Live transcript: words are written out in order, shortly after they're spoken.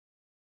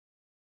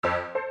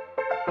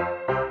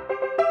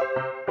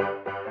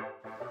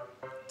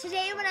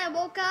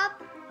woke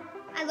up,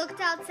 I looked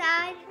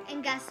outside,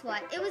 and guess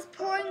what? It was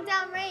pouring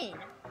down rain.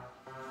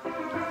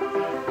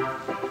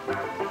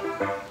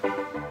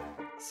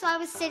 So I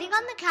was sitting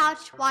on the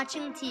couch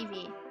watching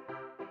TV.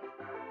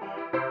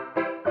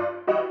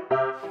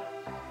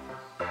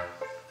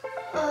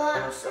 Oh,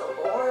 I'm so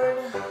bored.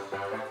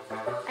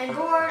 I'm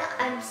bored,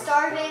 I'm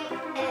starving,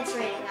 and it's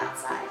raining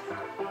outside.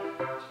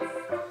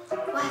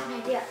 Oh, I have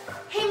an idea.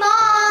 Hey,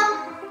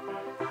 Mom!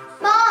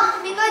 Mom,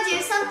 can we go do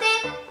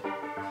something?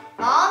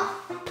 Mom?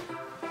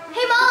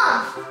 Hey,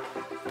 Mom!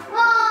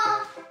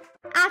 Mom!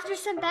 After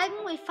some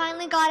begging, we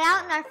finally got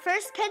out, and our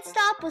first pit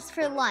stop was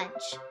for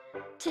lunch.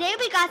 Today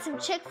we got some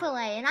Chick-fil-A,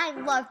 and I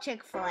love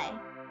Chick-fil-A.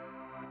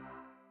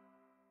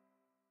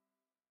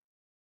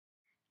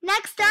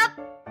 Next up,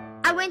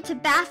 I went to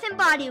Bath &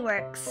 Body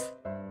Works.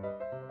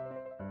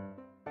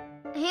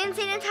 Hand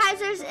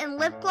sanitizers and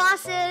lip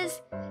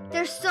glosses.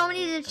 There's so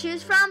many to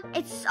choose from.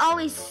 It's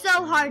always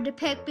so hard to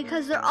pick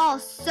because they're all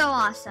so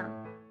awesome.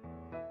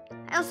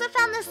 I also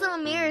found this little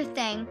mirror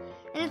thing,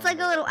 and it's like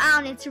a little owl,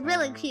 and it's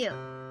really cute.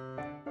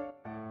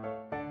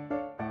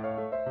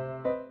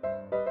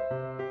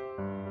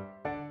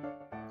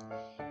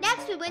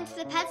 Next, we went to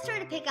the pet store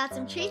to pick out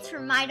some treats for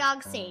my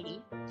dog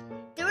Sadie.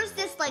 There was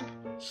this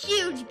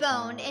huge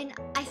bone, and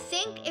I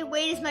think it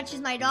weighed as much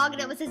as my dog,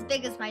 and it was as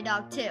big as my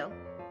dog too.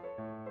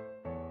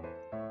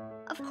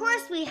 Of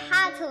course, we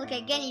had to look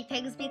at guinea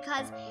pigs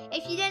because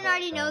if you didn't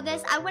already know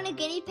this, I want a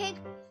guinea pig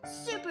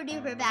super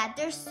duper bad.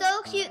 They're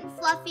so cute and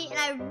fluffy, and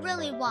I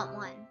really want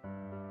one.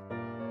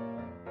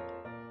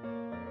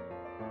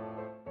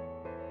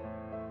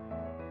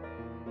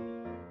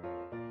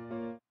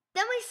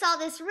 Then we saw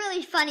this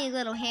really funny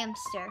little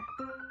hamster.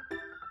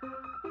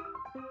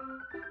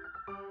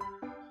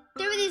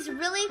 There were these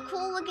really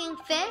cool looking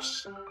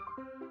fish,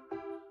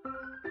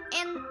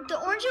 and the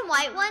orange and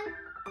white one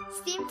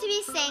seemed to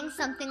be saying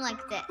something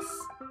like this.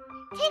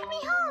 Take me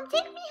home,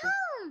 take me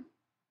home.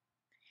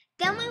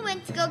 Then we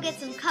went to go get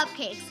some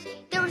cupcakes.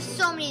 There were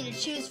so many to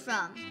choose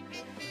from.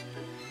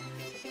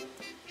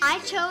 I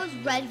chose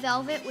red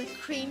velvet with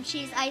cream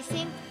cheese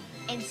icing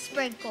and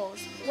sprinkles.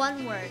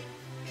 One word.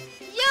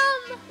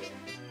 Yum!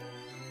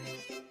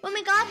 When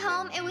we got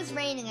home, it was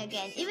raining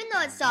again, even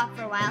though it stopped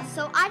for a while,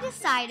 so I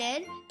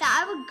decided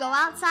that I would go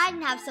outside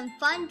and have some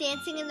fun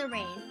dancing in the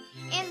rain.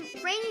 And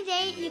rainy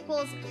day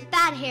equals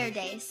bad hair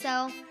day,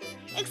 so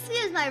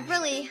excuse my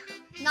really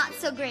not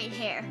so great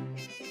hair.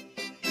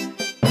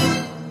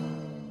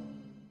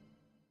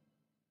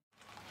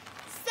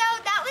 So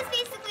that was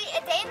basically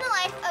a day in the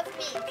life of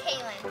me,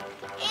 Kaylin.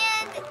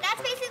 And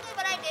that's basically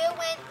what I do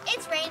when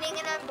it's raining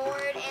and I'm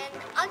bored, and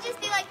I'll just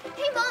be like,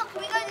 hey Mom,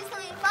 can we go do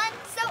something fun?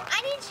 So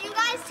I need you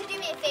guys to do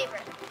me a favor.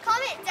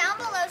 Comment down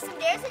below some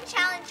dares and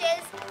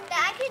challenges that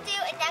I could do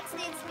in next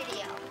week's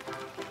video.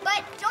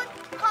 But don't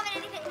comment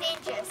anything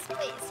dangerous,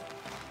 please.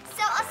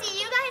 So I'll see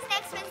you guys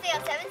next Wednesday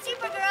on 7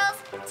 Supergirls.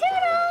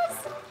 Toodles!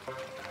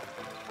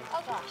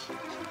 Oh gosh.